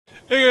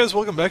Hey guys,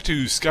 welcome back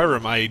to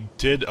Skyrim. I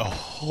did a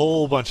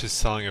whole bunch of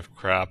selling of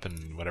crap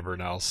and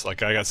whatever else.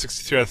 Like, I got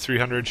 63 out of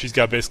 300, she's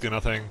got basically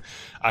nothing.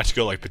 I have to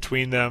go, like,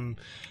 between them.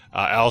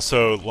 I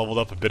also leveled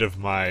up a bit of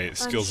my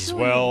skills as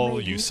well.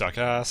 You suck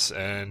ass.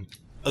 And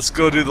let's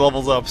go do the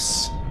levels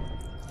ups.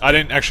 I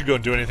didn't actually go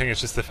and do anything,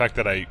 it's just the fact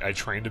that I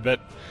trained a bit.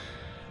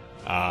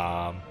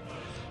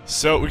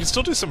 So, we can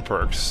still do some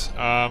perks.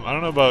 I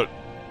don't know about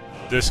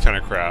this kind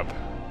of crap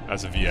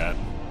as of yet.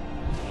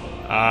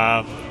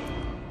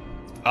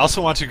 I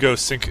also want to go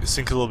sink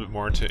a little bit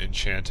more into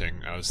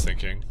enchanting, I was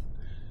thinking.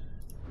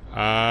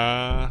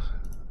 I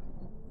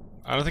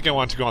don't think I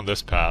want to go on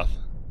this path.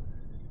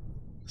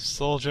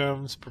 Soul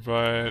gems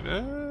provide...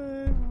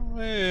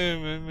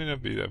 may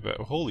not be that bad.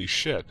 Holy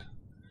shit.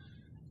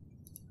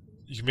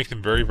 You can make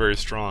them very, very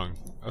strong.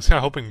 I was kind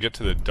of hoping to get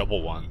to the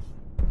double one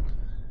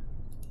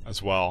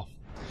as well.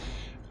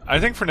 I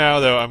think for now,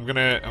 though, I'm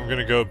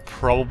gonna go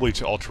probably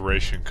to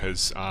alteration,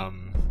 because,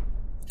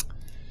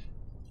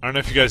 I don't know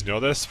if you guys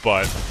know this,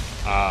 but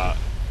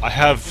I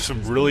have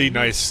some really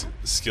nice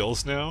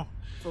skills now.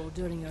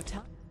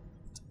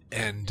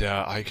 And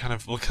I kind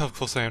of look how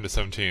close I am to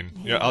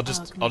 17. Yeah, I'll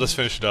just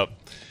finish it up.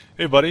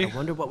 Hey, buddy. I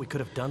wonder what we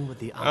could have done with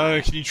the eye.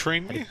 Can you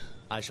train me?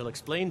 I shall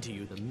explain to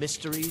you the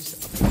mysteries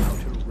of the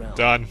outer realm.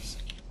 Done.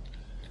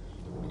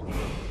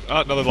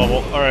 Oh, another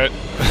level. All right.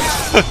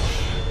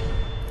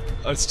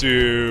 Let's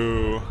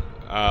do.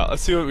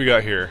 Let's see what we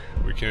got here.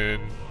 We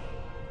can.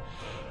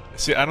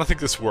 See, I don't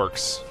think this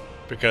works,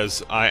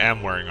 because I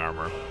am wearing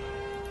armor.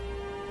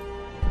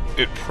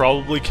 It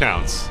probably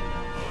counts.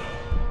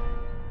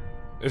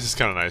 This is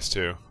kind of nice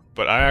too,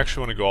 but I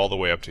actually want to go all the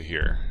way up to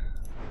here.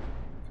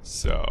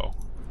 So,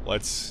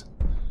 let's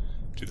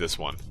do this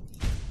one.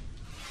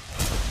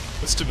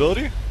 The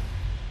stability?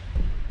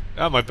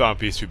 That might not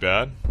be too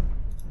bad.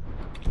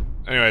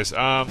 Anyways,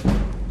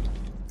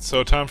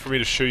 so time for me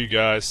to show you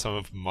guys some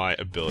of my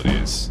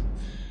abilities.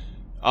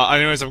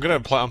 Anyways,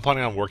 I'm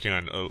planning on working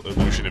on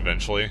illusion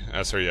eventually.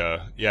 Sorry,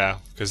 yeah,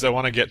 because I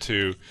want to get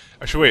to.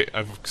 Actually, wait,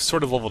 I've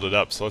sort of leveled it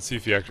up, so let's see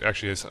if he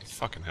actually has.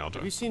 Fucking hell,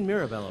 Have you seen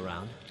Mirabelle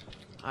around?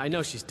 I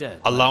know she's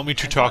dead. Allow me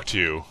to talk to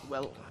you.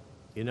 Well,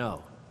 you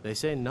know, they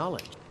say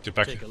knowledge. Get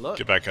back. Take a look.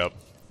 Get back up.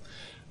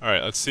 All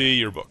right, let's see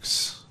your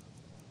books.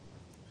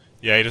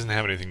 Yeah, he doesn't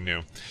have anything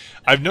new.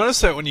 I've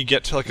noticed that when you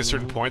get to like a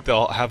certain point,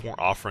 they'll have more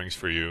offerings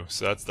for you.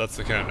 So that's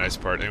the kind of nice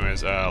part.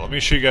 Anyways, let me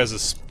show you guys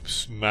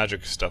this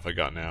magic stuff I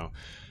got now.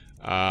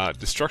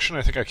 Destruction,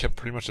 I think I kept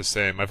pretty much the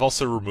same. I've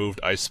also removed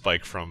Ice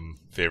Spike from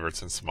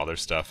favorites and some other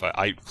stuff.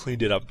 I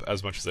cleaned it up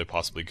as much as I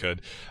possibly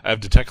could. I have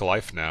Detect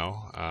Life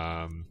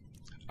now.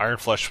 Iron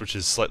Flesh, which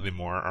is slightly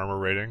more armor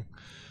rating.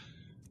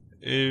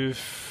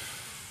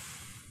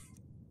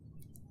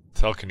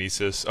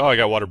 Telekinesis. Oh, I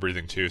got water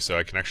breathing too, so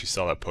I can actually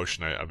sell that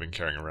potion I've been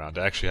carrying around.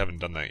 I actually haven't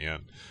done that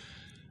yet.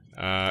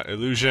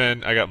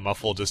 Illusion, I got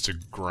Muffle just to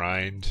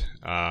grind.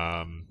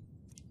 I've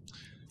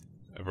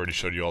already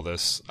showed you all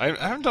this. I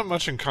haven't done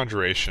much in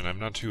Conjuration. I'm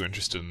not too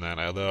interested in that,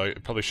 although I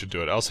probably should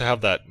do it. I also have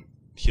that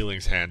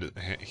Healing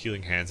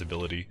Hands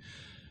ability.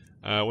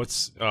 Oh,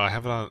 I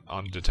have it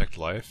on Detect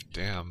Life?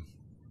 Damn.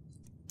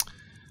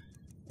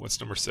 What's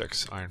number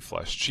 6? Iron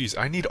Flesh. Jeez,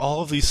 I need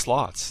all of these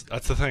slots.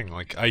 That's the thing.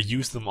 Like, I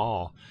use them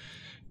all.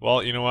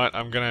 Well, you know what?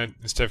 I'm gonna,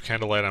 instead of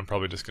Candlelight, I'm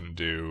probably just gonna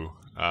do,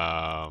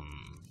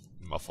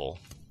 Muffle.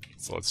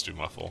 So let's do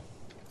Muffle.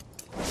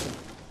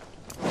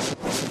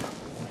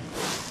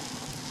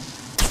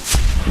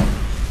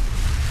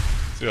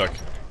 See, like,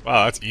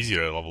 wow, that's easy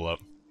to level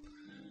up.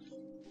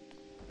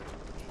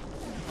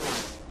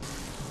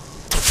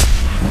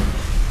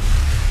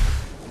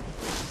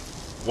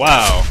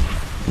 Wow.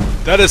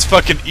 That is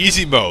fucking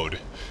easy mode.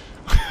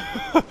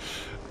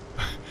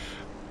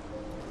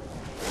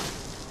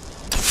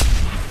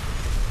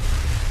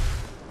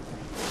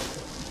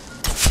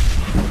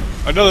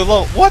 Another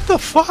level. What the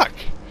fuck?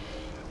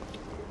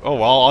 Oh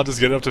well, I'll just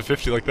get it up to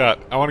 50 like that.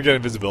 I want to get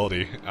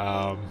invisibility.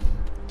 I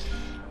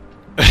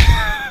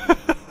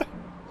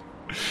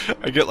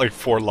get like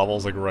 4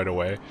 levels like right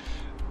away.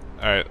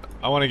 Alright,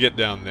 I want to get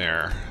down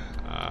there.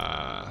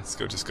 Let's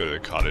just go to the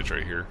cottage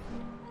right here.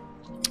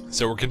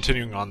 So we're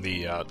continuing on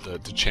the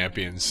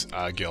Champions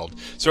Guild.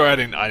 Sorry, I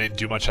didn't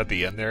do much at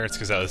the end there. It's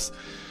because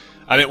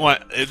I didn't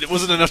want, it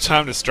wasn't enough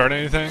time to start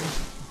anything.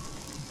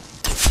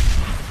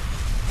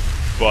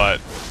 But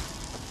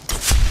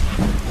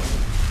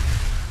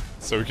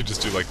so we could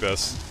just do like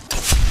this.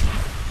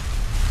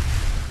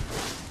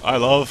 I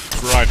love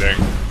grinding.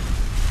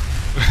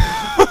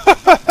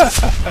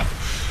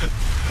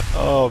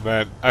 Oh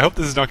man, I hope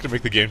this is not going to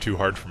make the game too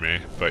hard for me.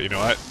 But you know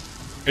what?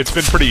 It's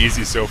been pretty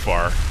easy so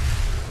far.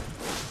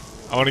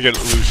 I want to get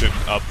illusion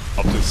up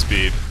to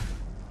speed.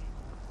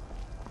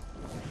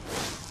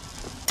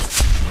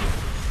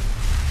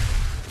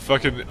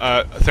 Fucking,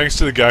 thanks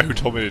to the guy who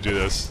told me to do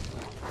this.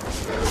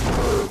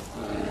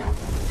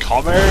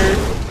 Come here!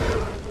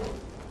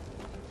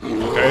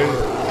 Okay.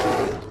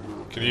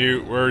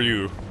 Where are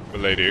you,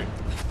 milady?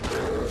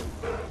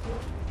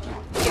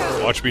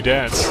 Watch me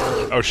dance.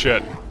 Oh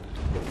shit.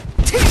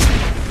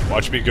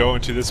 Watch me go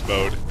into this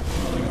mode.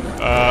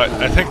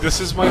 I think this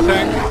is my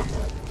thing.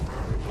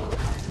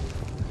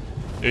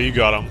 Yeah, you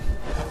got him.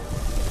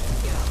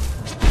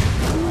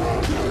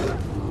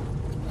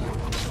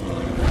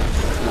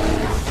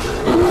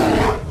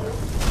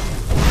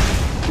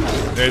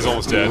 Yeah, he's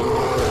almost dead.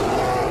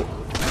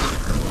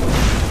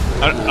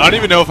 I don't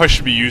even know if I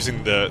should be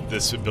using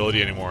this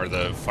ability anymore,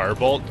 the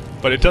Firebolt,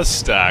 but it does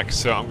stack,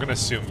 so I'm gonna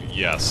assume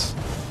yes.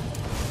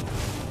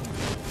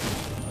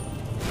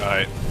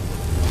 Alright.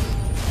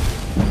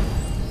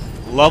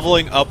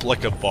 Leveling up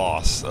like a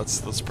boss.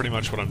 That's pretty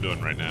much what I'm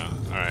doing right now.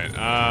 Alright,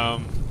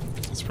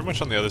 it's pretty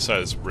much on the other side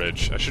of this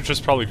ridge. I should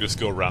probably just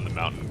go around the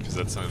mountain, because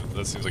that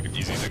seems like an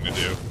easy thing to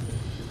do.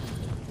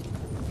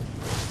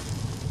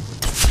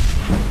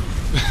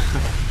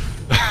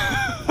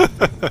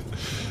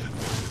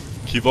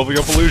 Keep leveling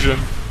up illusion.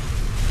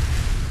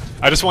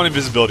 I just want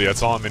invisibility,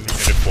 that's all I'm in it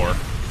for.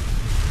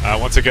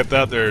 Once I get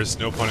that, there's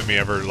no point in me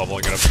ever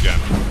leveling it up again.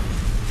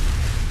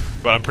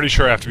 But I'm pretty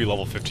sure I have to be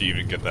level 50 to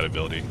even get that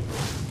ability.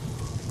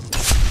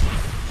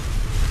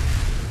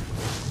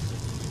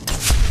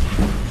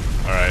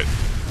 Alright.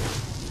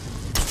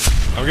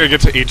 I'm gonna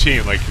get to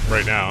 18, like,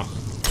 right now.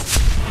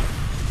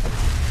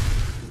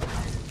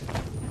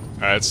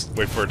 Alright, let's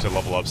wait for it to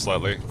level up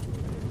slightly.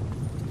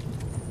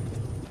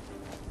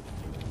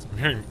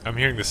 I'm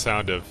hearing the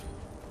sound of...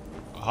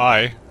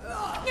 Hi.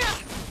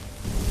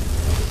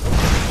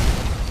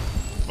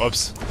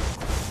 Whoops.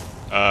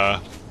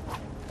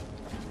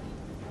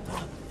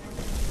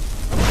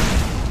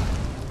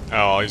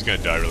 Oh, he's gonna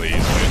die really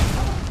easily.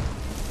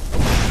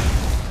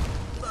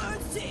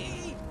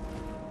 Mercy.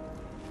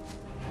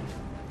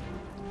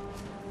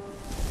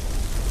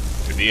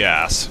 To the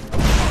ass.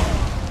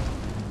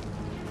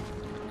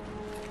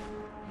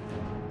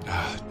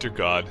 Dear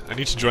God. I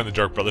need to join the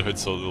Dark Brotherhood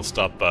so it'll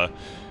stop,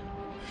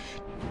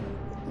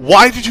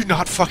 Why did you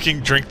not fucking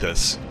drink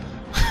this?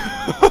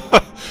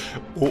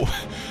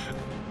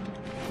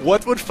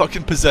 What would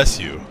fucking possess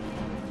you?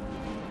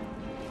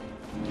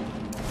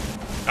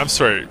 I'm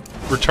sorry,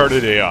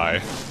 retarded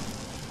AI.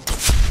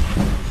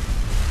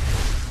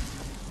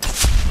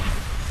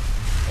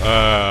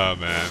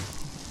 Man.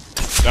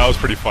 That was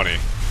pretty funny.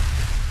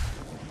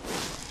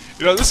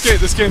 You know, this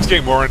game's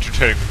getting more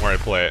entertaining the more I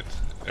play it.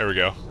 There we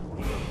go.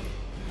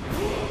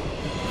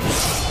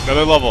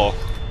 Another level.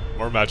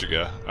 More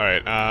Magicka.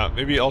 Alright,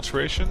 maybe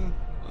Alteration?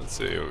 Let's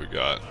see what we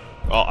got.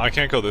 Well, I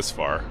can't go this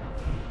far.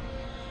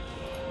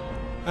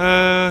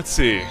 Let's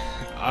see.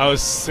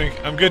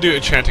 I'm gonna do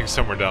Enchanting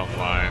somewhere down the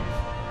line.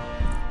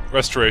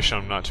 Restoration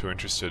I'm not too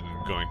interested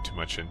in going too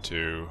much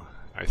into.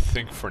 I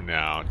think for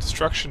now.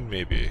 Destruction,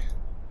 maybe.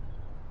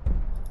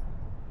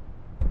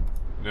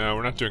 No,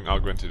 we're not doing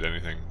Augmented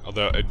anything.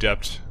 Although,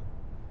 Adept...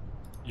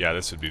 Yeah,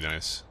 this would be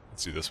nice.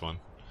 Let's do this one.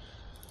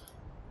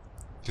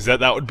 Because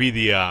that would be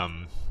the,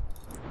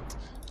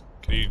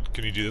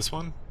 Can you do this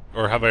one?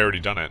 Or have I already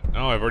done it?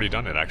 No, I've already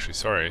done it, actually.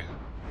 Sorry.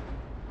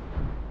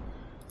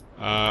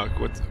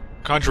 With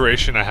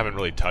Conjuration, I haven't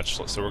really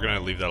touched, so we're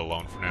gonna leave that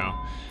alone for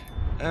now.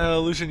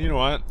 Illusion, you know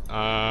what?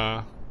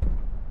 Down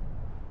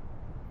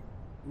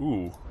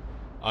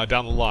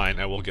the line,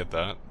 I will get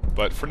that.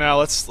 But for now,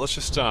 let's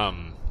just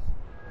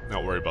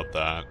not worry about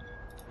that.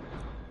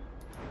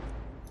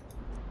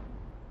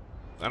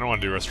 I don't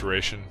want to do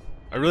Restoration.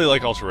 I really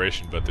like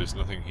Alteration, but there's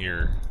nothing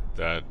here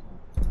that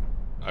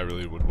I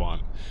really would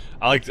want.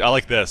 I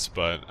like this,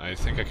 but I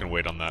think I can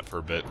wait on that for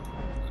a bit.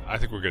 I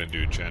think we're gonna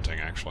do Enchanting,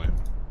 actually.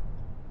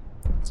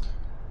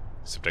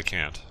 Except I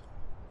can't.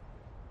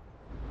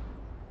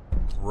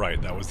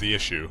 Right, that was the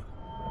issue.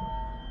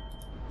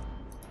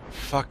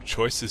 Fuck,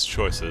 choices.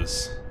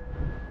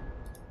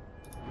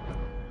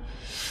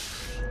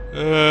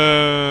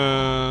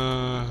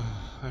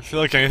 I feel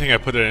like anything I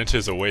put it into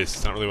is a waste.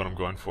 It's not really what I'm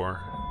going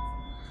for.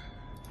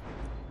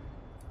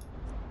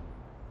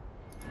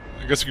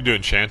 I guess we can do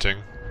Enchanting.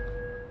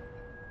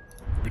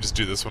 We just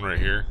do this one right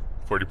here.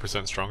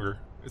 40% stronger.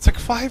 It's like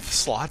 5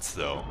 slots,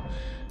 though.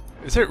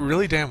 Is it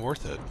really damn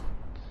worth it?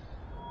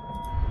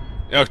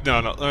 Oh, no.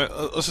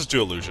 Let's just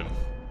do Illusion.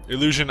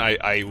 Illusion,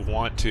 I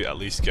want to at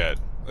least get.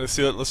 Let's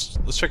see.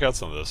 Let's check out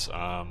some of this.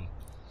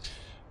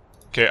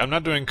 Okay, I'm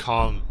not doing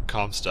calm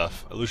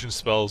stuff. Illusion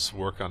spells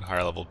work on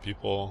higher level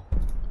people.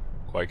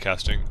 Quiet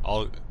casting.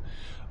 All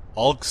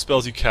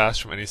spells you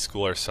cast from any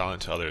school are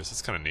silent to others.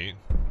 That's kind of neat.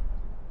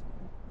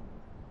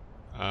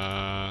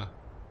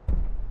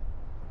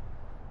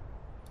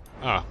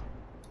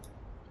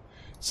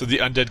 So the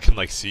undead can,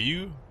 like, see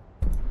you?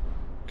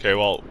 Okay,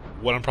 well,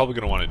 what I'm probably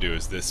going to want to do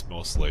is this,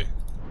 mostly.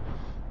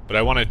 But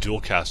I want to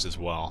dual cast as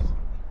well.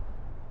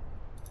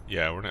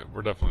 Yeah,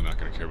 we're definitely not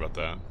going to care about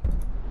that.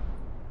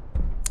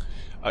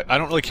 I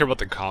don't really care about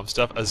the comm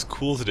stuff. As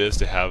cool as it is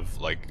to have,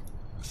 like,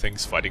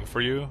 things fighting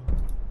for you,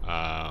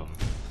 I'm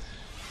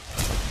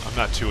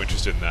not too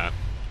interested in that.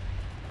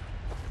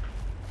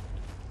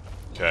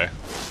 Okay.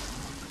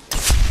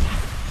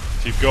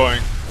 Keep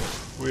going.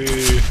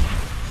 Whee!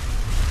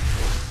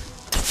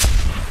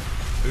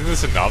 Isn't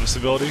this a novice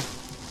ability?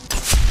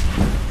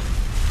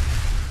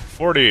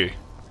 40!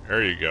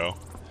 There you go.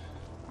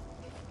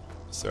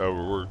 So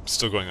we're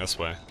still going this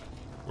way.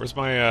 Where's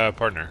my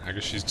partner? I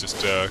guess she's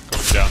just going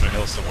down a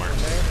hill somewhere.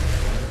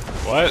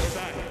 What?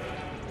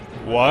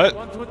 What?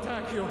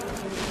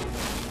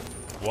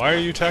 Why are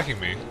you attacking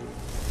me?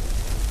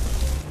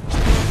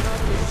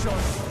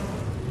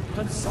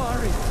 I'm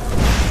sorry.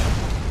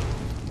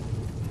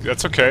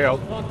 That's okay, I'll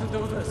Want to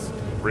do this.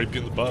 rape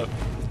you in the butt.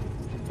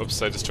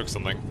 Oops, I just took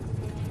something.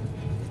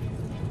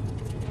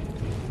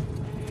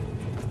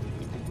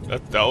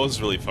 That was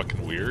really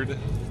fucking weird.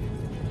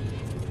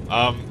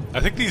 I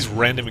think these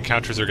random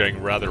encounters are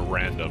getting rather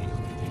random.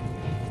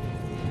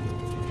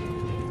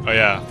 Oh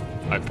yeah,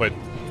 I put...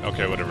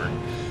 okay, whatever.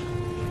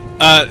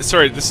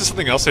 Sorry, this is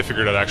something else I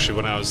figured out actually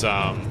when I was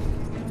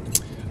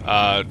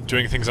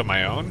doing things on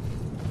my own.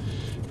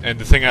 And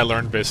the thing I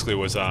learned basically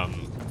was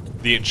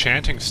the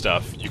enchanting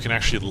stuff, you can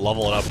actually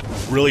level it up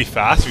really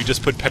fast if you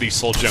just put petty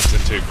soul gems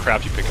into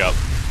crap you pick up.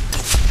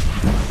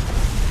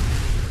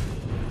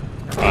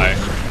 Bye.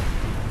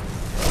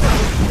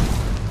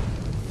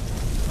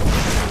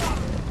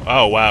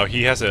 Oh wow,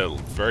 he has a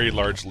very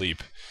large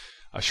leap.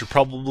 I should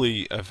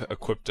probably have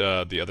equipped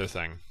the other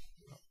thing.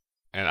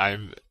 And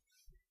I'm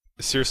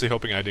seriously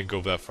hoping I didn't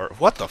go that far.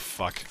 What the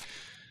fuck?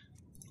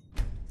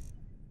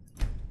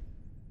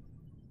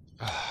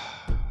 I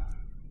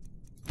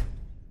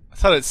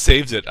thought it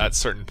saved it at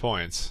certain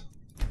points.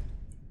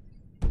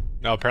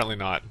 No, apparently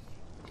not.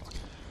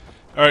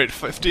 Alright,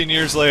 15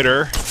 years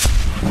later,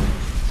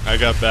 I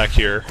got back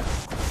here.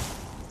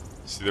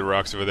 See the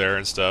rocks over there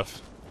and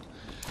stuff.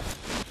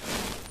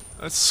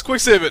 Let's quick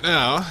save it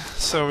now,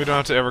 so we don't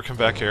have to ever come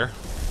back here.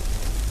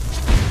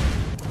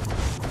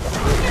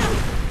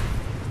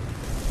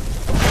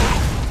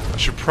 I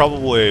should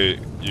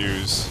probably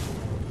use...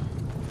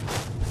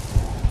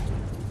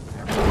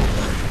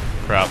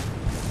 crap.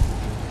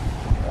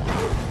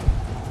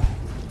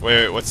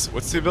 Wait, what's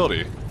the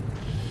ability?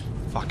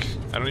 Fuck,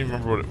 I don't even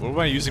remember what am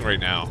I using right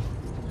now?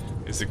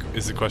 Is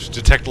the question.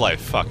 Detect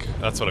life, fuck,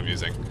 that's what I'm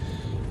using.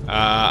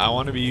 I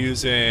want to be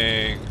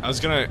using... I was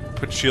gonna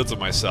put shields on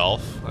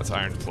myself. That's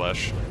Iron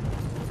Flesh.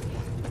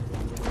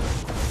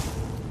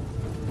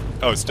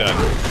 Oh, it's dead.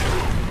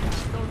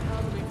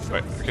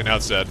 Wait, okay, now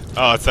it's dead.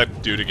 Oh, it's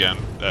that dude again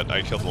that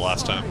I killed the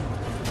last time.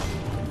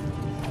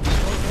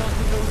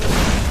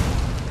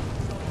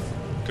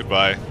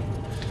 Goodbye.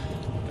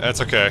 That's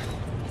okay.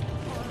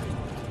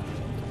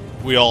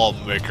 We all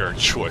make our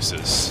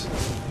choices.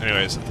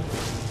 Anyways.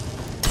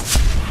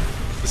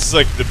 This is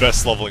like the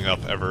best leveling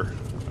up ever.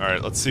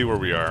 Alright, let's see where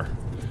we are.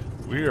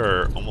 We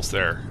are almost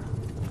there.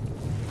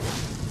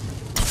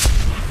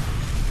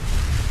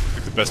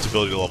 Like the best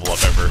ability to level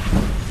up ever.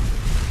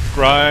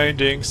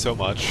 Grinding so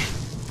much.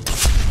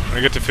 When I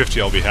get to 50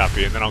 I'll be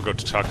happy, and then I'll go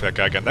to talk to that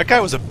guy again. That guy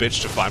was a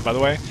bitch to find, by the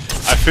way.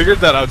 I figured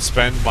that I would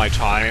spend my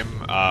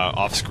time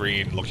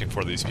off-screen looking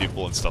for these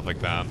people and stuff like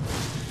that.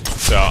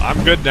 So,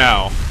 I'm good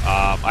now.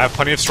 I have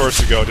plenty of stores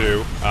to go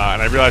to,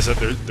 and I realize that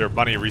their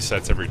money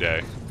resets every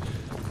day.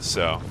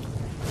 So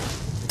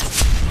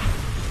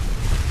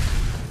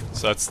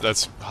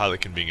that's highly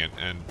convenient,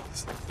 and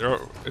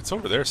it's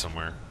over there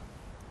somewhere.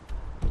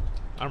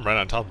 I'm right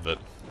on top of it.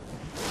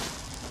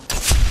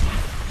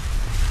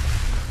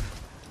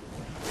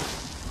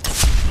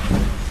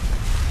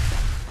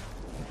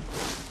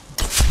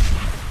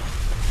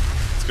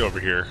 Let's go over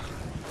here.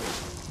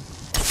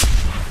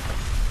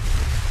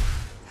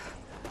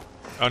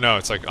 Oh no,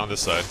 it's like on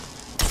this side.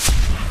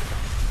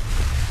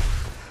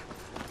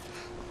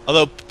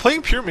 Although,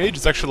 playing pure mage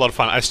is actually a lot of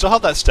fun. I still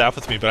have that staff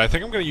with me, but I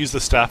think I'm going to use the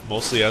staff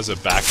mostly as a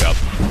backup.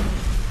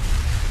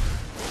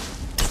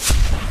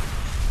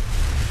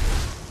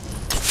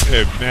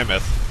 Hey,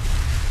 mammoth.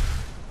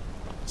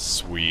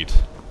 Sweet.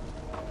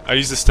 I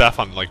use the staff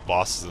on, like,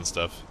 bosses and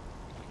stuff.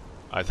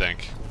 I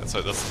think. That's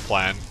the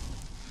plan.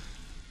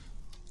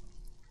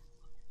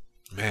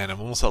 Man, I'm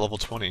almost at level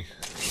 20.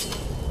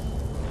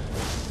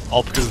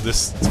 All because of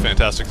this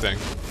fantastic thing.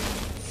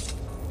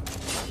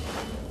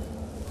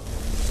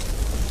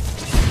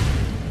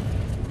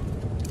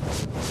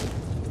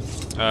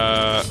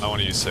 I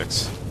want to use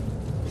 6.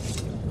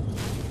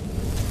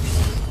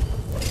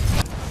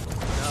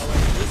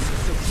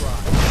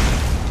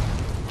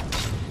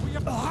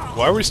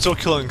 Why are we still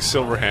killing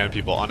Silverhand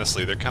people?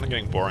 Honestly, they're kind of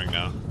getting boring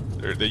now.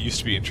 They used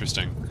to be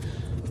interesting,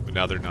 but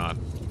now they're not.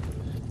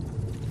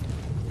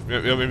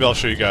 Maybe I'll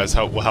show you guys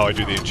how I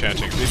do the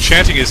enchanting. The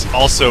enchanting is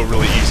also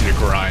really easy to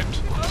grind,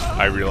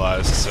 I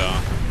realized, so...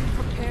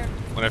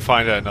 When I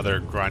find another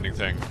grinding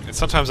thing, and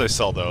sometimes I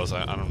sell those,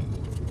 I don't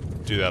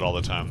do that all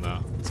the time though.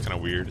 It's kind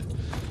of weird. You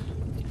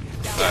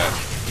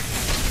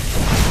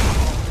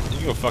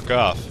can go fuck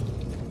off.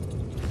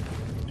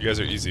 You guys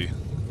are easy.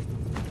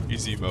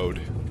 Easy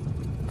mode.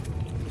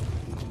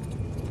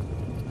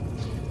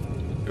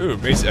 Ooh,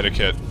 mace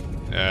etiquette.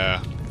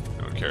 No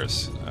one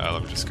cares.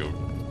 Let me just go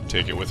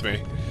take it with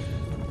me.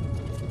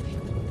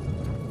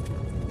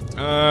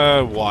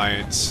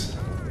 Wines.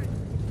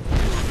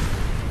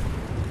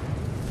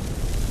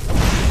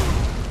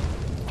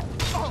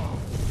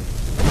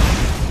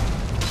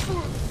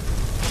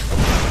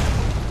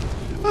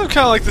 I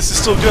kind of like this is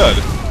still good.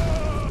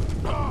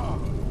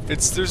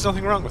 There's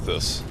nothing wrong with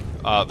this.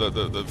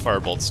 The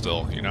firebolt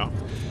still, you know?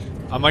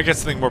 I might get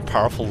something more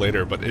powerful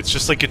later, but it's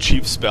just like a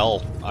cheap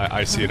spell,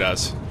 I see it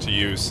as, to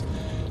use.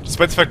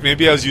 Despite the fact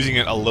maybe I was using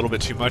it a little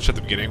bit too much at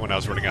the beginning when I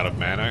was running out of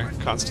mana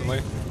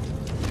constantly.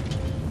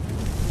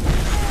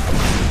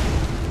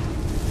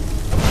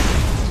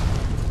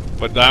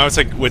 But now it's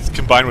like,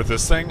 combined with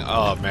this thing,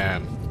 oh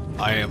man,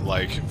 I am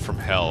like from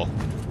hell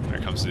when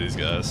it comes to these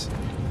guys.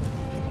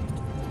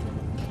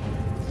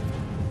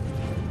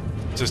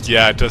 Just,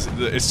 yeah,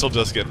 it still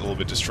does get a little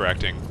bit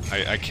distracting.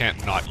 I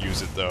can't not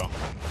use it though.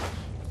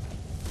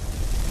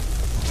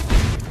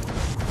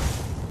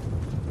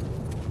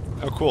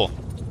 Oh, cool.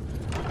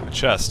 A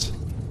chest.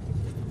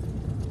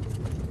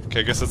 Okay,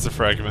 I guess that's a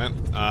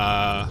fragment.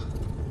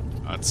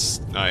 That's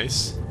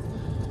nice.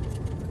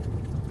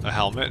 A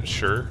helmet,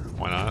 sure,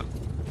 why not?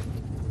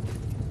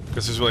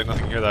 Because there's really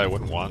nothing here that I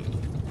wouldn't want.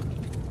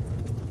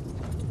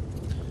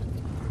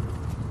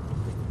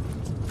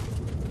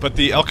 But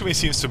the alchemy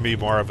seems to be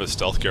more of a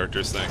stealth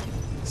character's thing,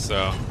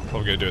 so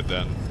probably gonna do it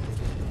then.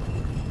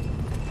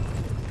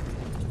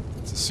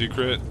 It's a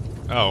secret.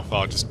 Oh,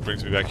 well, it just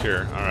brings me back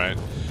here. Alright.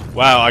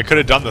 Wow, I could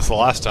have done this the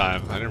last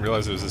time. I didn't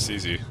realize it was this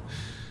easy.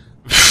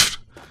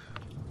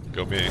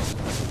 Go me.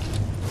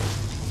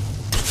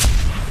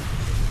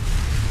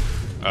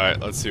 Alright,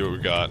 let's see what we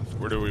got.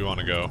 Where do we want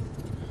to go?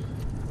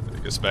 I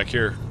guess back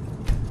here.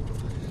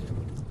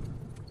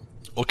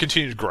 We'll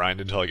continue to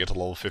grind until I get to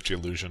level 50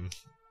 illusion.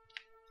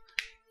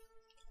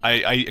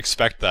 I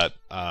expect that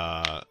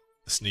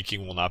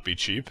sneaking will not be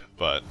cheap,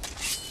 but...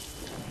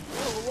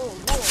 Whoa, whoa,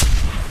 whoa.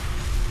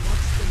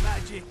 What's the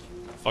magic?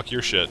 Fuck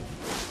your shit.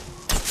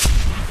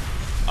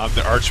 I'm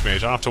the Archmage, I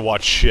don't have to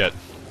watch shit.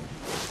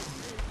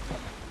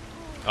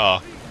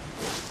 But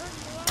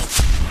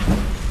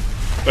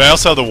I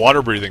also have the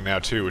water breathing now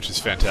too, which is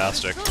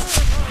fantastic.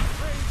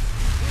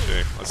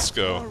 Okay, let's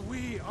go.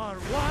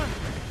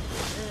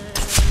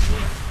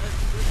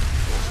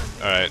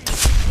 Alright.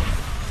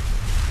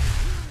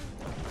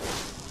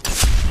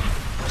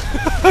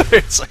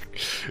 It's like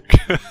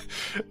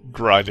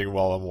grinding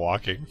while I'm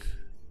walking.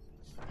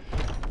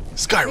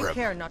 Skyrim! Take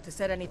care not to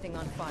set anything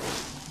on fire.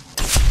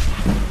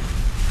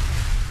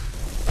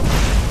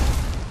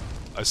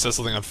 I set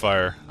something on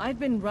fire. I've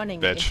been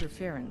running Bitch.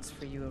 interference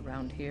for you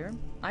around here.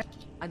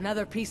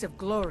 Another piece of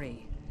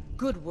glory.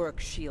 Good work,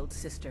 Shield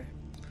Sister.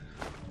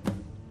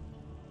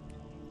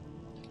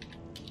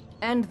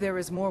 And there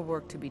is more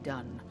work to be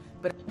done.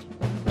 But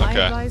my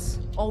advice,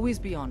 always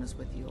be honest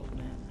with the old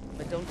man.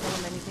 But don't tell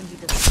him anything he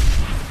doesn't.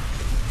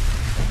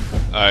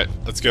 Alright,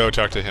 let's go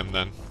talk to him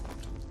then.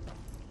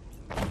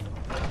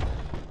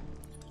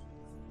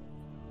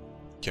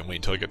 Can't wait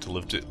until I get to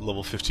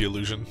level 50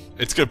 illusion.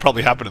 It's gonna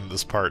probably happen in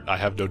this part. I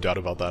have no doubt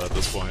about that at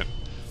this point.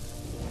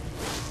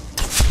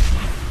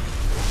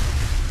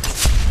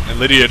 And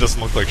Lydia doesn't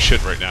look like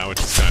shit right now, which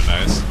is kind of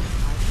nice.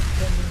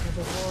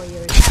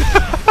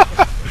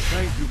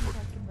 Thank you for...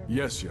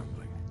 Yes,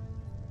 youngling.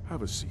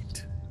 Have a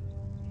seat.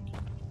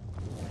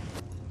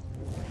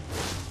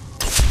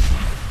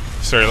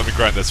 Sorry, let me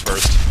grind this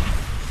first.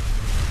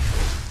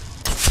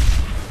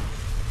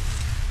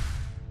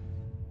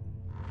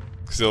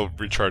 Because it'll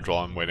recharge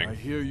while I'm waiting. I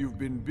hear you've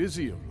been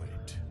busy of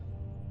late.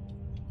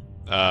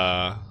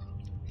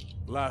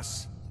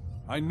 Lass,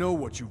 I know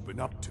what you've been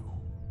up to.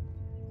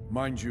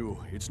 Mind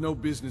you, it's no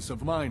business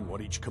of mine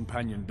what each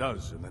companion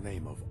does in the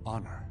name of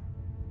honor.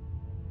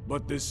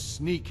 But this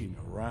sneaking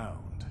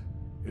around,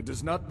 it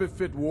does not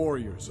befit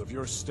warriors of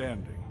your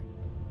standing.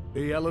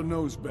 Ayala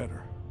knows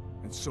better,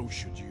 and so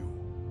should you.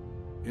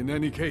 In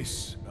any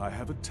case, I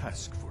have a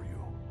task for you.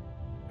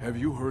 Have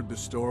you heard the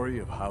story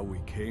of how we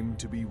came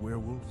to be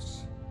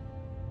werewolves?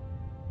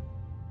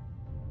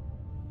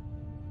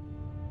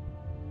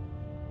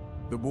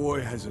 The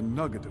boy has a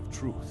nugget of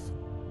truth,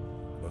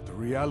 but the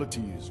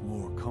reality is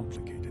more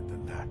complicated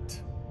than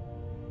that.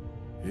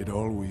 It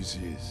always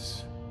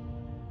is.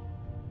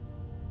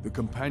 The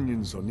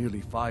companions are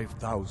nearly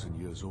 5,000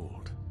 years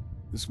old.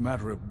 This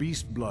matter of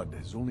beast blood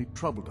has only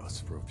troubled us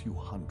for a few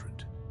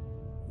hundred.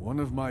 One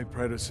of my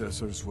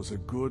predecessors was a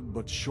good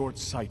but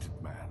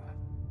short-sighted man.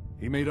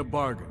 He made a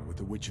bargain with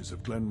the witches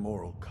of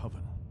Glenmoral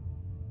Coven.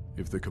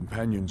 If the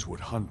companions would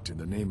hunt in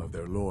the name of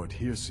their lord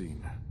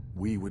Hircine,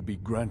 we would be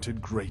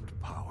granted great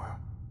power.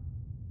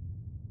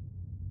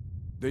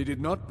 They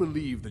did not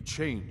believe the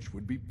change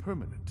would be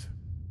permanent.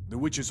 The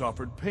witches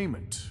offered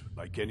payment,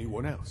 like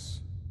anyone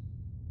else.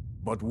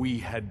 But we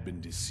had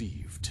been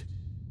deceived.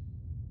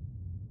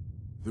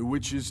 The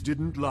witches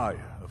didn't lie,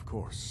 of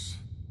course,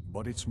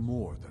 but it's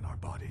more than our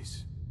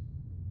bodies.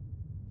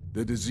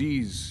 The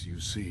disease, you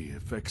see,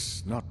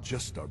 affects not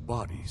just our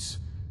bodies,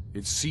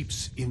 it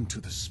seeps into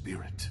the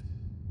spirit.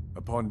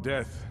 Upon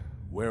death,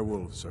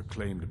 werewolves are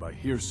claimed by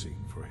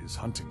Hircine for his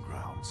hunting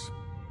grounds.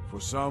 For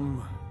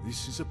some,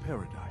 this is a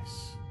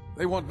paradise.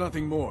 They want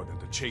nothing more than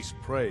to chase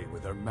prey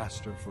with their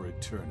master for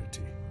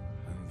eternity.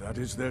 And that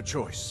is their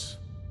choice.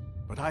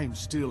 But I am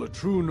still a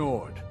true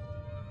Nord,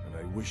 and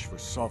I wish for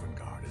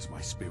Sovngarde as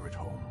my spirit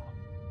home.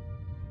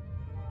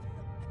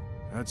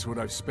 That's what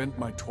I've spent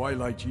my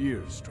twilight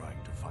years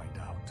trying to find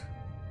out.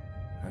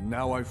 And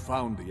now I've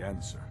found the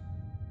answer.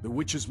 The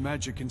witch's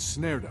magic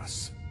ensnared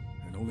us,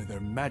 and only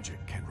their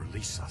magic can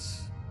release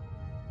us.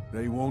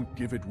 They won't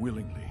give it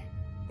willingly,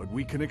 but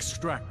we can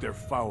extract their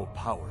foul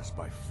powers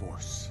by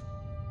force.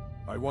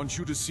 I want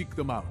you to seek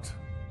them out.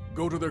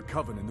 Go to their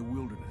coven in the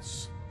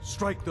wilderness.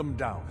 Strike them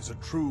down as a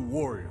true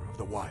warrior of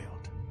the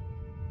wild.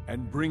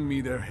 And bring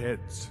me their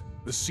heads,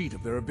 the seat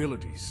of their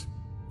abilities.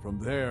 From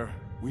there,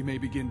 we may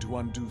begin to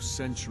undo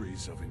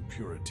centuries of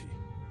impurity.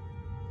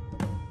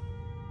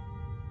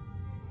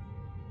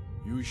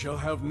 You shall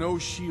have no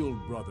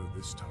shield, brother,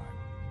 this time.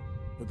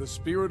 But the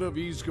spirit of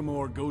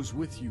Ysgramor goes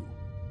with you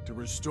to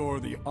restore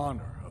the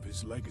honor of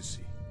his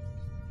legacy.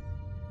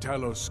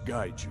 Talos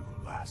guide you,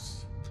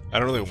 lass. I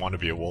don't really want to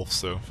be a wolf,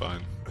 so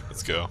fine.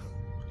 Let's go.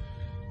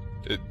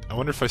 I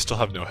wonder if I still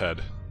have no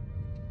head.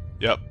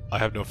 Yep, I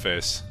have no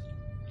face.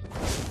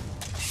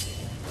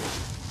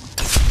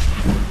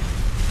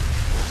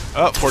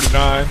 Oh,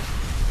 49.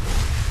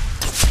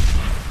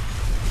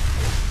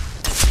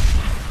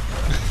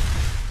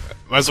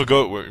 Might as well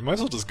go. We might as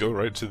well just go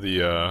right to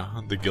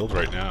the guild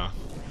right now.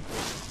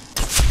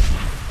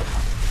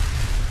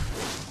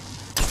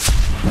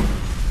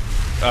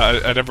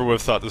 I never would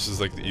have thought this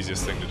was like the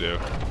easiest thing to do.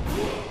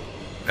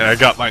 And I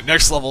got my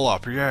next level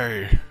up,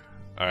 yay!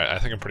 Alright, I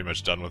think I'm pretty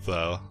much done with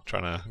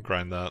trying to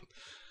grind that.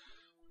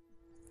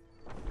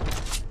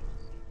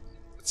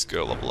 Let's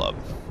go level up.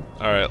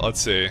 Alright,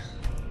 let's see.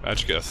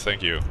 Magic gift,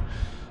 thank you.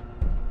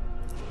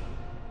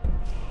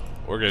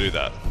 We're gonna do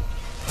that.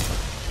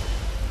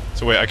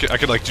 So wait, I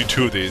could like do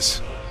 2 of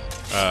these.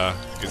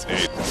 It's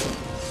 8.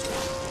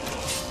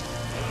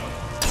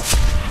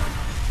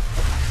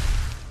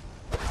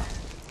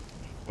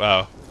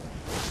 Wow.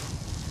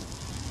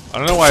 I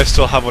don't know why I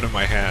still have one in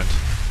my hand.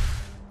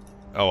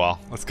 Oh well.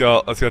 Let's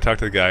go talk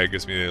to the guy who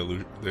gives me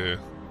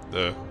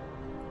the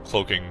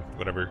cloaking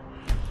whatever.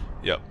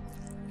 Yep.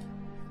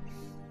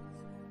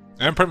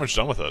 And I'm pretty much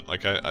done with it.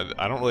 Like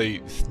I don't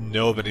really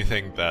know of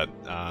anything that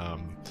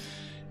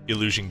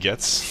illusion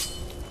gets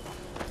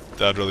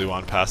that I'd really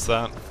want past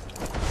that.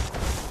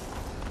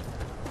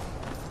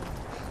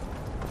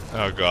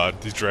 Oh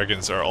god, these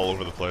dragons are all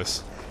over the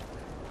place.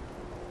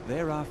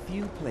 There are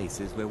few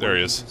places where There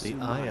he one is. can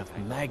The Eye of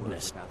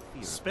Magnus.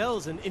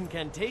 Spells and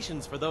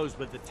incantations for those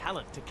with the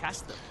talent to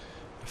cast them.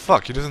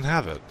 Fuck, he doesn't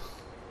have it.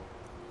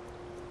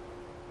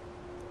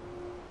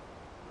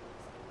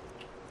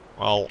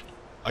 Well,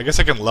 I guess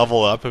I can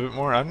level up a bit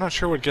more. I'm not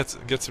sure what gets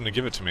him to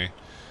give it to me.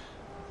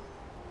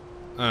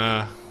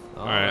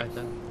 Alright.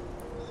 Then.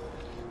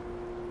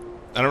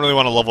 I don't really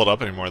want to level it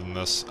up any more than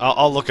this.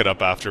 I'll look it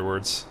up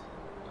afterwards.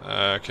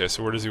 Okay,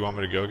 so where does he want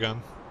me to go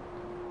again?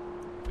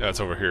 Yeah, it's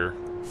over here.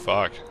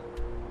 Fuck.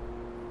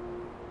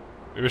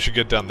 Maybe I should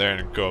get down there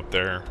and go up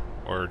there.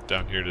 Or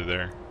down here to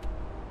there.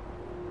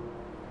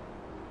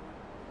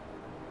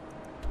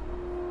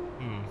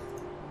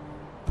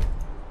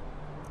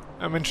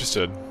 I'm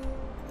interested.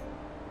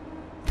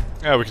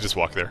 Yeah, we can just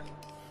walk there.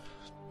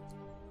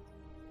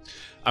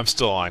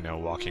 I know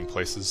walking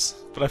places,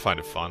 but I find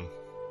it fun.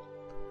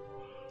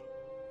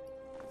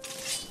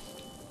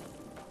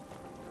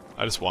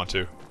 I just want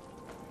to.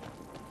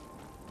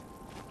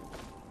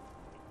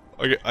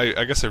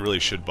 I guess I really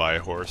should buy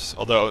a horse.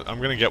 Although I'm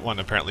gonna get one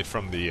apparently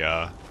from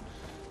the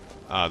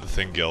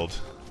Thing Guild.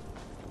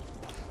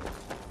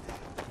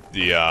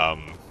 The I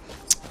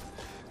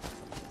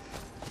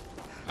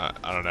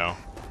don't know.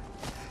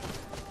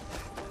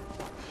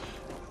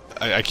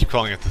 I keep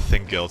calling it the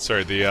Thing Guild.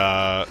 Sorry,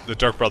 the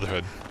Dark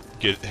Brotherhood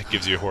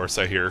gives you a horse,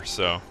 I hear.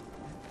 So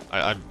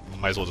I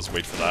might as well just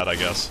wait for that, I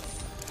guess.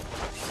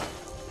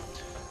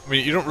 I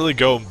mean, you don't really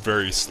go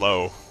very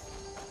slow.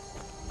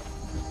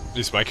 At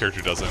least my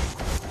character doesn't.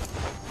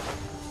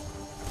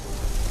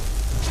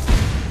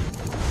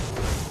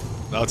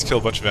 Now let's kill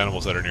a bunch of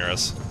animals that are near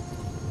us.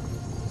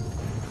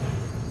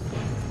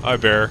 Hi,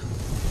 bear.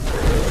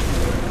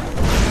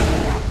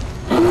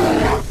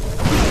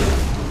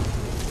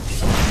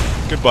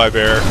 Goodbye,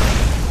 bear.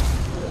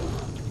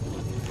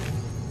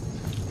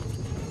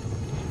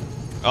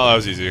 Oh, that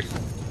was easy.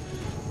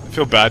 I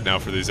feel bad now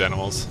for these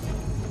animals.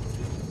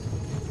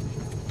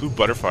 Blue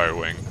butterfly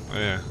wing. Oh,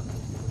 yeah.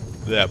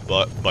 That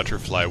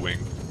butterfly wing.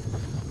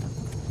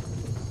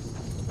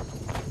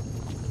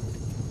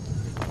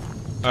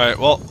 Alright,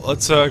 well,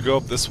 let's go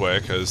up this way,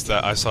 because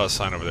I saw a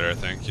sign over there, I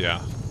think.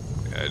 Yeah.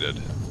 Yeah, I did.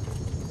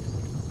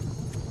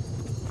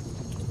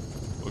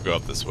 We'll go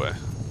up this way.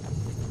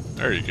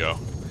 There you go.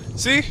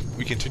 See?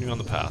 We continue on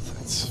the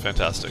path. It's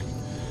fantastic.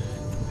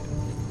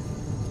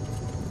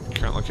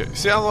 Can't look at...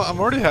 See, I'm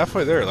already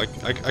halfway there.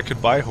 Like, I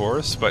could buy a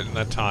horse, but in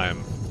that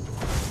time...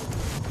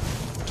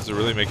 Does it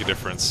really make a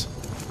difference?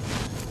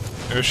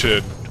 Maybe we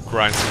should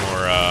grind some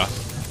more,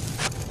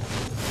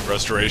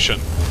 restoration.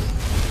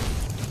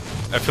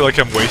 I feel like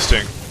I'm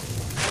wasting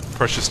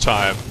precious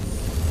time.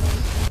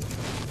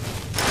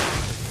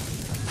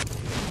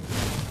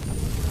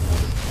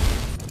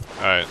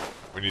 Alright,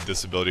 we need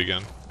this ability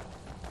again.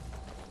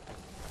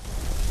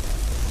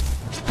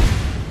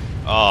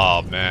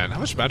 Oh man, how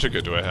much magic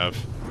do I have?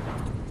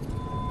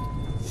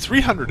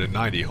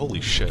 390,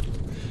 holy shit.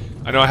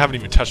 I know I haven't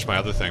even touched my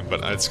other thing,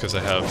 but it's because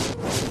I have...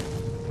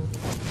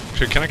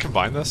 Actually, can I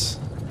combine this?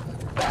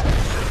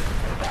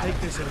 Take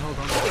this and hold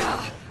on.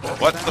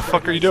 What the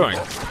fuck are you doing?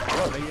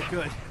 Oh,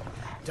 you're good.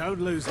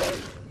 Don't lose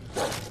it.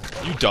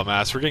 You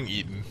dumbass, we're getting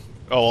eaten.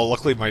 Oh, well,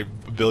 luckily my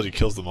ability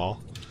kills them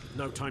all.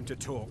 No time to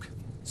talk.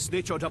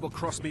 Snitch or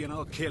double-cross me and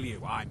I'll kill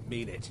you. I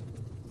mean it.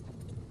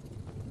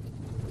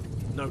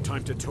 No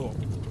time to talk.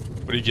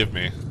 What do you give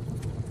me?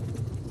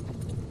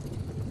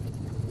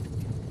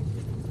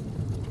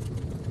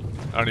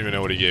 I don't even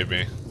know what he gave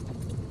me.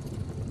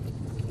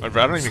 I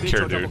don't even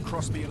care, dude.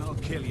 Double-cross me and I'll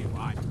kill you.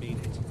 I mean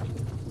it.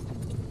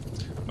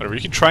 Whatever,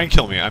 you can try and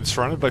kill me. I'm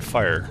surrounded by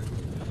fire.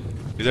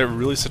 Is that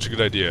really such a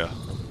good idea?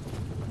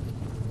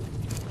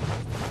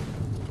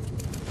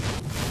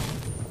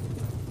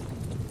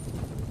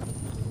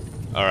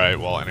 Alright,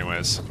 well,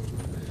 anyways.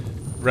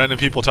 Random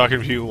people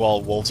talking to you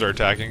while wolves are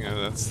attacking,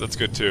 that's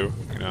good too.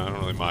 You know, I don't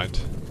really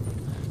mind.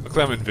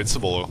 Luckily I'm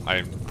invincible,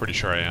 I'm pretty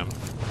sure I am.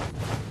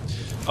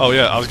 Oh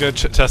yeah, I was gonna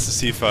test to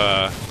see if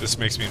this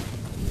makes me...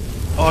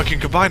 Oh, I can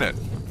combine it!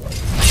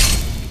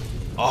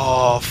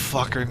 Oh,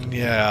 fucking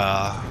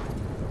yeah.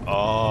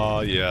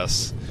 Oh,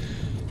 yes.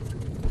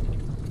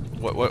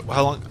 What,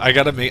 how long? I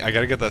gotta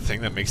get that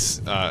thing that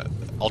makes,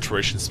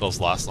 alteration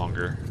spells last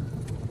longer.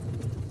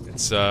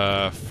 It's,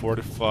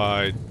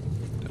 fortified...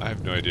 I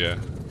have no idea.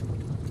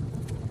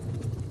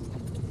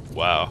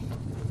 Wow.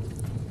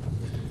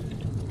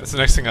 That's the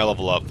next thing I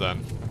level up,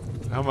 then.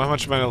 How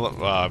much am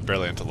I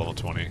barely into level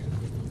 20.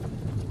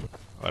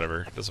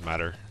 Whatever, doesn't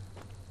matter.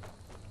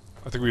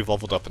 I think we've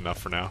leveled up enough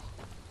for now.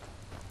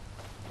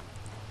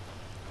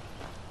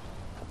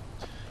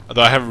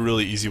 Although I have a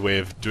really easy way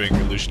of doing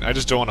illusion. I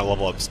just don't want to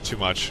level up too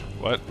much.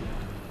 What?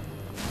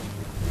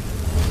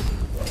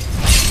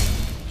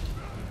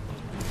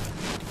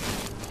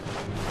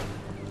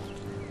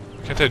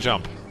 Can't I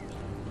jump?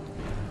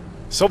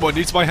 Someone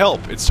needs my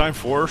help. It's time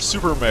for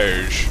Super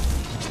Mage.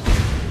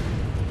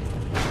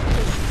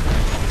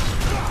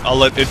 I'll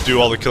let it do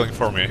all the killing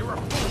for me.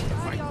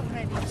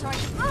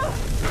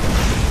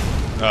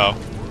 Oh.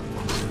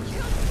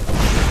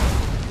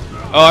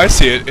 Oh, I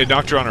see it. It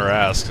knocked her on her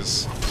ass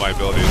because my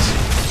abilities.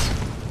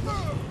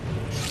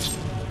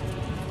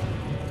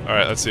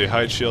 Alright, let's see.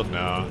 Hide shield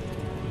now.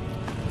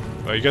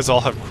 Oh, you guys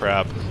all have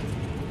crap.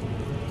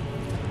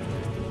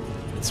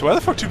 So why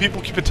the fuck do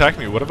people keep attacking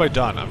me? What have I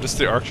done? I'm just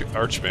the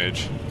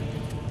archmage.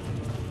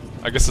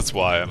 I guess that's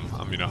why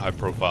I'm you know, high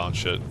profile and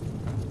shit.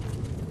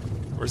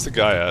 Where's the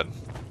guy at?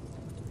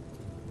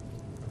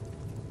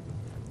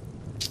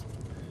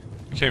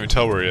 I can't even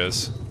tell where he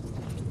is.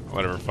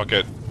 Whatever, fuck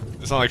it.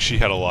 It's not like she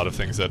had a lot of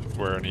things that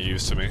were any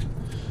use to me.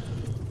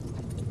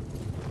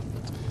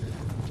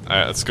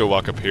 Alright, let's go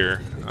walk up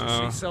here.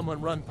 See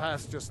someone run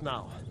past just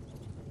now.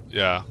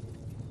 Yeah.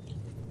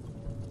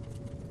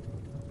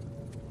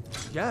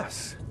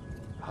 Yes.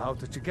 How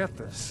did you get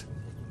this?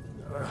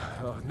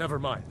 Never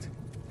mind.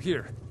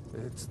 Here.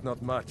 It's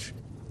not much,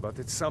 but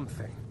it's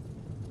something.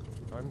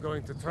 I'm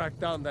going to track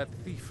down that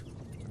thief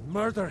and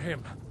murder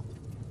him.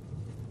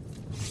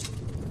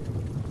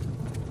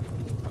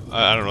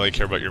 I don't really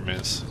care about your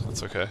miss.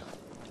 That's okay.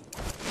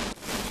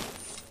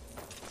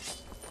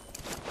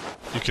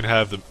 You can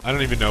have the... I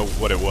don't even know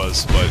what it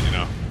was, but, you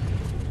know...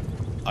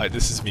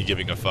 this is me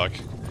giving a fuck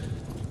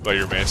about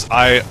your mace.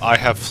 I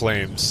have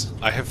flames.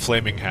 I have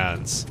flaming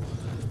hands.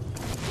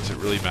 Does it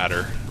really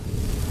matter?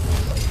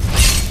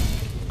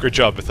 Great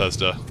job,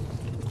 Bethesda.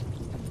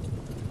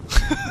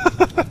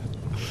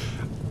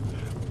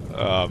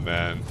 Oh,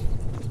 man.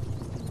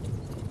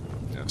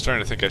 Yeah, I'm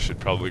starting to think I should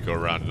probably go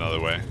around another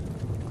way.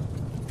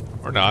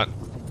 Or not.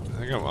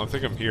 I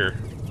think I'm here.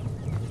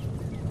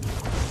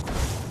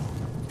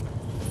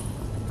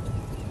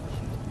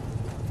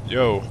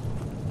 Yo.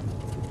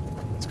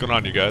 What's going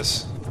on, you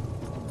guys?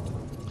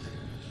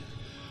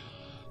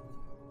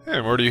 Hey,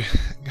 I'm already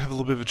have a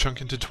little bit of a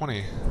chunk into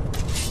 20.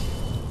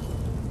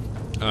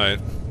 Alright.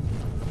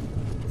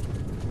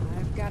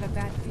 I've got a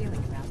bad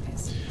feeling about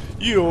this.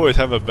 You always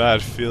have a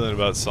bad feeling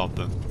about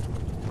something.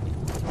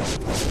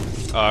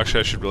 Oh, actually,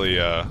 I should really,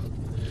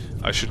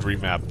 I should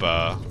remap,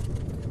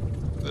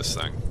 this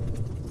thing.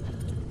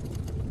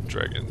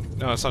 Dragon.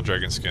 No, it's not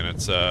dragon skin.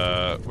 It's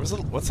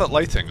what's that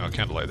light thing? Oh,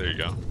 candlelight. There you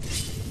go.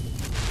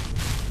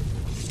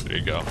 There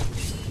you go.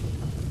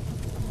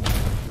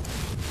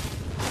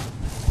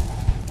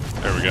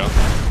 There we go.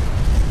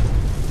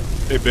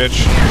 Hey,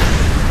 bitch.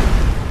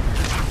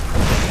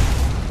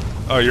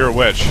 Oh, you're a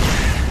witch.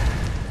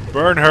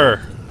 Burn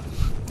her.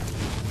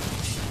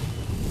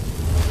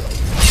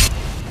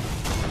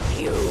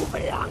 You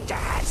belong to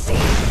Hudson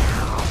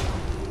now.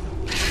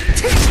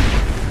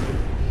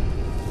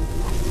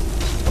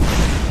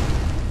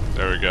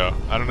 There we go.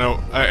 I don't know.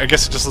 I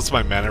guess it just lets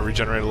my mana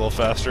regenerate a little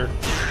faster.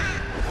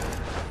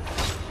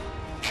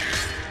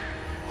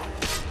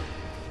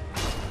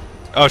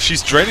 Oh,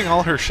 she's draining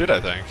all her shit, I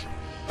think.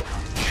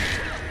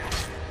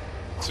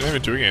 She's not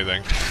even doing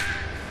anything.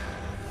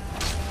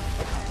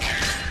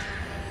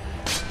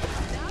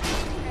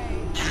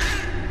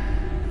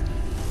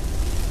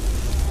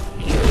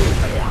 You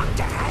belong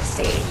to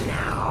Hudson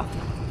now.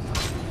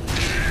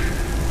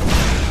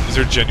 These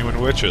are genuine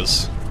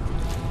witches.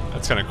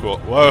 That's kind of cool.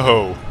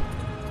 Whoa!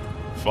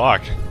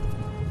 Fuck.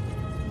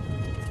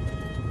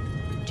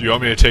 Do you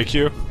want me to take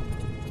you?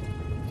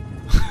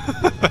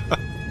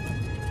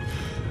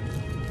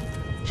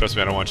 Trust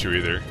me, I don't want you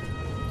either.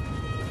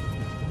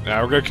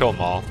 Nah, we're gonna kill them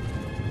all.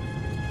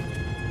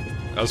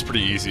 That was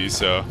pretty easy,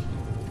 so...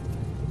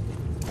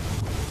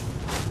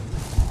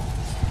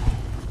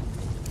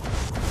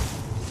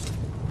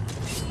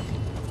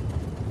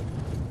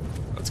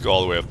 Let's go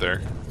all the way up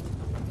there.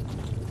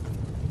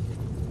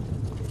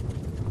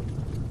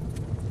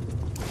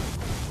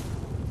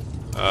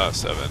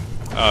 7.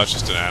 Oh, it's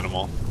just an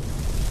animal.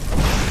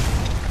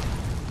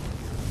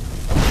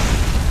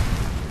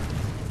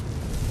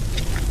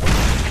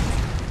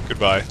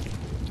 Goodbye.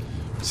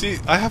 See,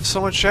 I have so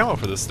much ammo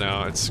for this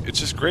now. It's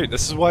just great.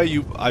 This is why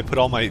I put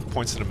all my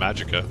points into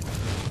Magicka.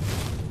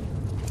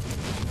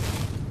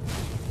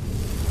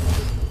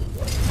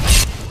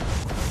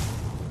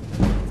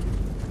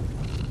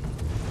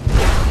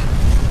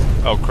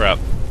 Oh crap.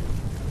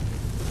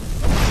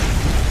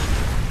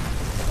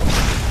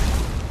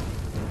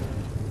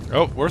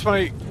 Oh, where's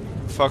my...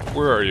 Fuck,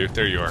 where are you?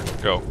 There you are.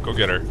 Go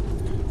get her.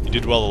 You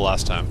did well the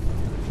last time.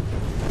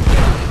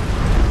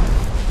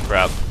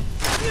 Crap.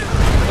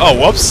 Oh,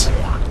 whoops!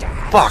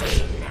 Fuck!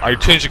 I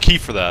changed the key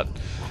for that.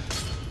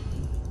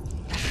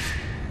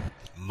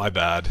 My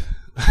bad.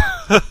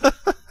 In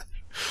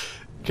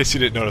case you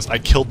didn't notice, I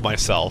killed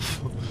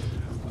myself.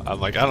 I'm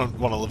like, I don't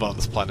want to live on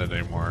this planet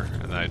anymore,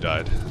 and then I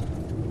died.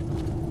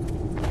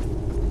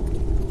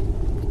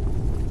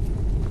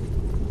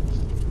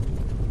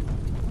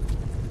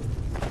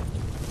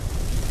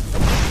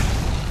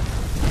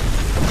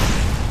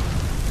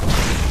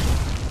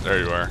 There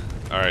you are.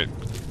 Alright.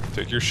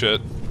 Take your shit.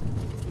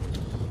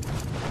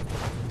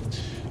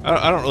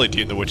 I don't really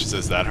deem the witches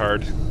as that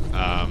hard.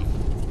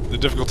 The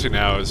difficulty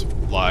now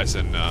lies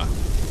in... Yeah,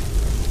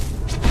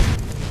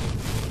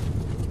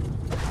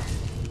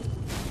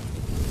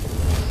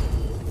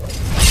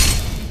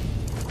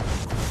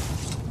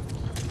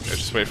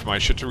 just wait for my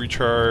shit to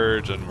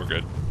recharge and we're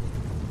good.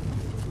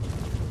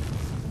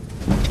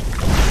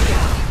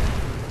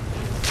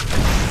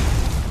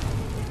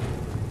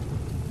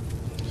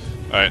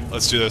 Alright,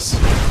 let's do this.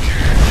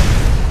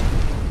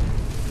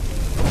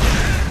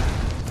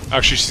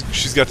 Actually,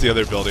 she's got the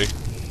other ability.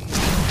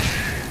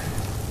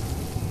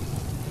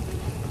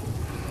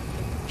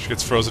 She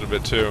gets frozen a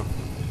bit too.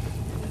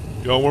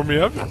 You wanna warm me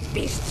up?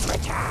 Beasts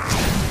return.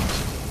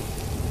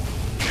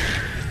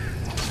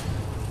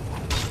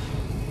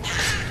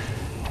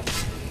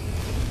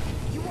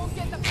 You won't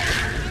get the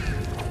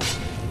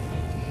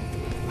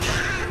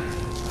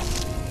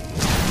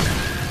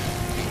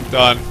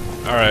Done.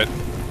 Alright.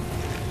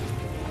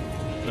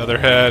 Another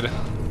head.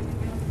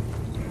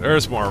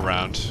 There's more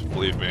around,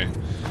 believe me.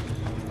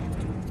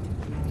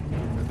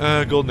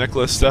 Gold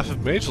necklace, staff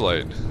of mage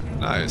light.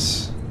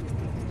 Nice.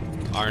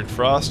 Iron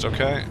frost,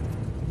 okay.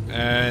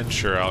 And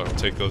sure, I'll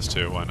take those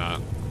two, why not?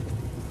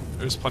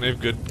 There's plenty of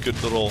good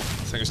little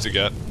things to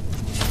get.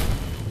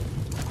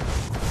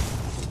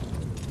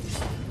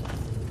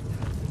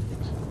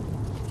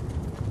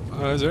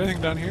 Is there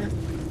anything down here?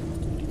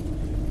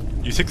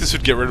 You think this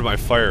would get rid of my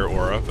fire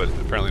aura, but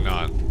apparently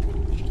not.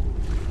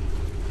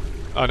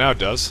 Oh, now it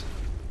does.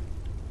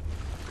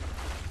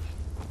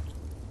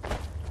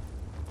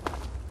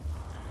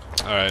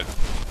 Alright.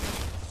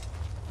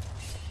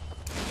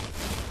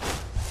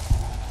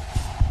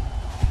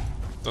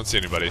 Don't see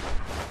anybody.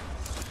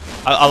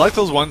 I like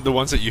those the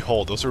ones that you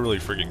hold. Those are really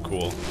freaking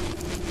cool.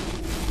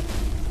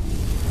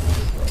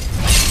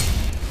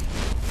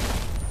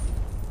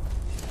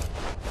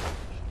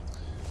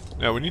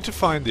 Now we need to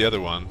find the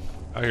other one.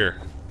 Oh, here.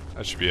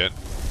 That should be it.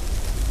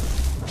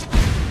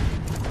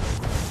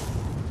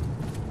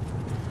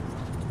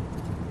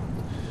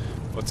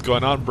 What's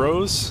going on,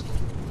 bros?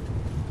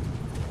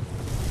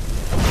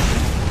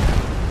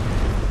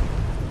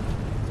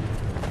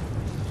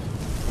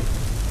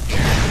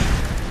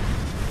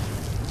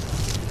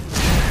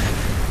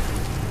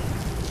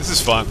 This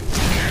is fun.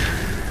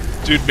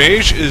 Dude,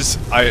 Mage is...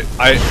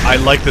 I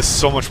like this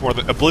so much more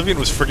than... Oblivion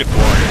was friggin'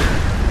 boring.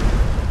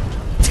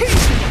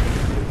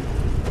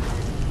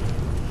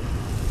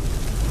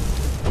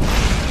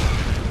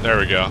 There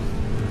we go.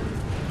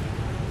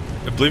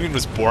 Oblivion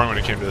was boring when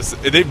it came to this.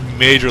 They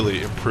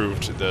majorly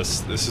improved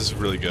this. This is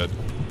really good.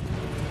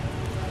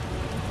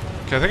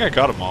 Okay, I think I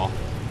got them all.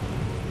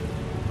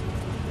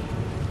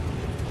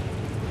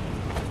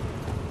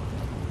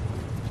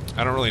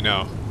 I don't really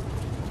know.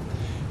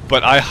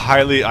 But I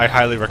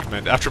highly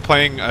recommend. After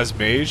playing as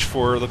Mage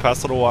for the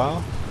past little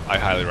while, I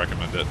highly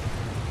recommend it.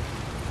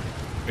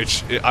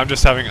 I'm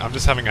just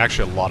having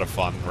actually a lot of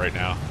fun right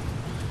now.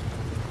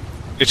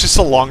 It's just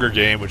a longer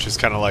game, which is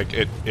kind of like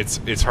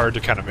it's hard to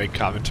kind of make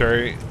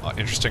commentary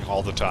interesting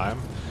all the time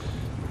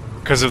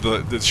because of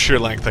the sheer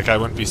length. Like I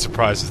wouldn't be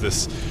surprised if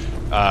this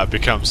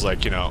becomes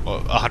like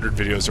 100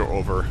 videos or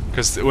over,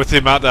 because with the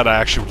amount that I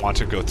actually want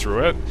to go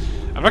through it.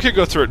 I'm not gonna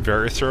go through it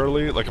very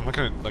thoroughly. Like I'm not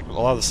gonna a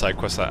lot of the side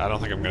quests. I don't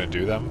think I'm gonna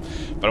do them,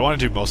 but I want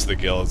to do most of the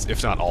guilds,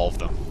 if not all of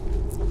them.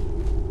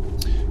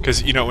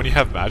 Because, you know, when you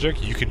have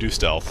magic, you can do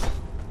stealth.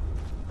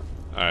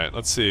 Alright,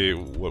 let's see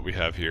what we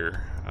have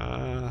here.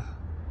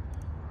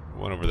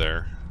 One over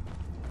there.